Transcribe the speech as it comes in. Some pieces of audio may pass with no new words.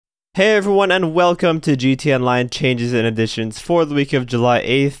Hey everyone, and welcome to GT Online Changes and Additions for the week of July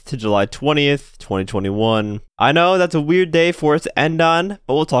 8th to July 20th, 2021. I know that's a weird day for it to end on,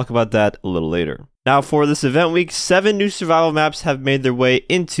 but we'll talk about that a little later. Now for this event week, 7 new survival maps have made their way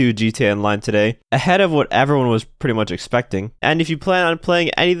into GTA Online today, ahead of what everyone was pretty much expecting. And if you plan on playing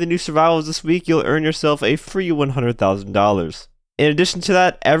any of the new survivals this week, you'll earn yourself a free $100,000. In addition to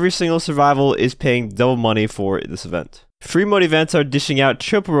that, every single survival is paying double money for this event. Free mode events are dishing out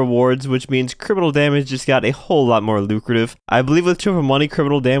triple rewards, which means criminal damage just got a whole lot more lucrative. I believe with triple money,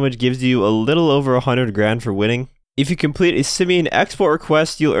 criminal damage gives you a little over 100 grand for winning. If you complete a Simeon export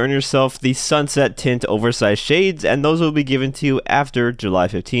request, you'll earn yourself the Sunset Tint oversized shades, and those will be given to you after July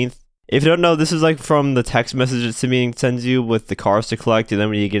 15th. If you don't know, this is like from the text message that Simeon sends you with the cars to collect, and then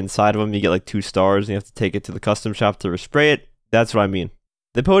when you get inside of them, you get like 2 stars, and you have to take it to the custom shop to respray it. That's what I mean.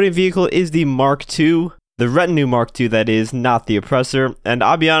 The podium vehicle is the Mark II. The Retinue Mark II, that is, not the Oppressor, and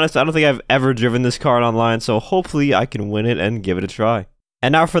I'll be honest, I don't think I've ever driven this car online, so hopefully I can win it and give it a try.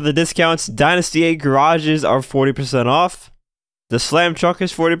 And now for the discounts, Dynasty 8 garages are 40% off, the Slam Truck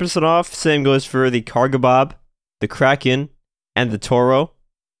is 40% off, same goes for the Cargobob, the Kraken, and the Toro.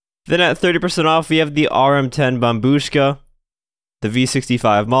 Then at 30% off, we have the RM10 Bambushka, the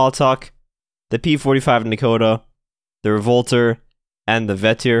V65 Molotov, the P45 Dakota, the Revolter, and the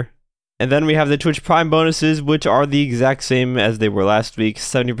Vetir. And then we have the Twitch Prime bonuses, which are the exact same as they were last week,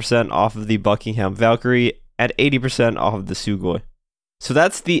 70% off of the Buckingham Valkyrie and 80% off of the Sugoi. So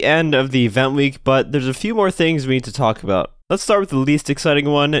that's the end of the event week, but there's a few more things we need to talk about. Let's start with the least exciting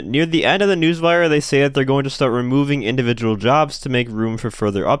one. Near the end of the newswire, they say that they're going to start removing individual jobs to make room for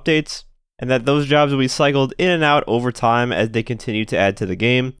further updates, and that those jobs will be cycled in and out over time as they continue to add to the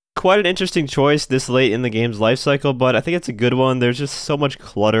game. Quite an interesting choice this late in the game's life cycle, but I think it's a good one. There's just so much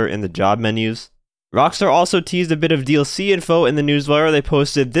clutter in the job menus. Rockstar also teased a bit of DLC info in the newswire. They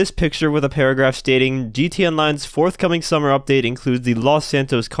posted this picture with a paragraph stating, GT Online's forthcoming summer update includes the Los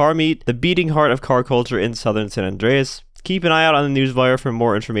Santos car meet, the beating heart of car culture in southern San Andreas. Keep an eye out on the newswire for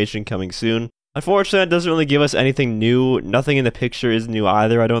more information coming soon. Unfortunately, it doesn't really give us anything new. Nothing in the picture is new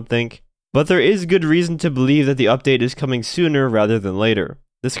either, I don't think. But there is good reason to believe that the update is coming sooner rather than later.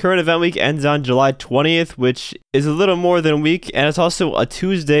 This current event week ends on July 20th, which is a little more than a week, and it's also a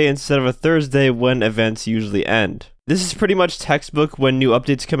Tuesday instead of a Thursday when events usually end. This is pretty much textbook when new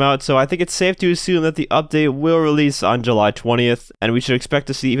updates come out, so I think it's safe to assume that the update will release on July 20th, and we should expect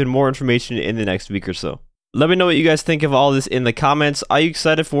to see even more information in the next week or so. Let me know what you guys think of all this in the comments. Are you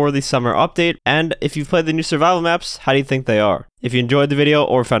excited for the summer update? And if you've played the new survival maps, how do you think they are? If you enjoyed the video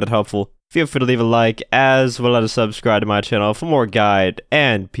or found it helpful, feel free to leave a like, as well as subscribe to my channel for more guide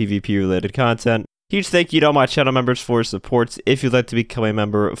and PvP related content. Huge thank you to all my channel members for your support. If you'd like to become a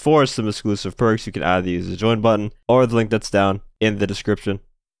member for some exclusive perks, you can either use the join button or the link that's down in the description.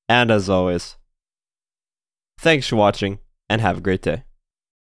 And as always, thanks for watching and have a great day.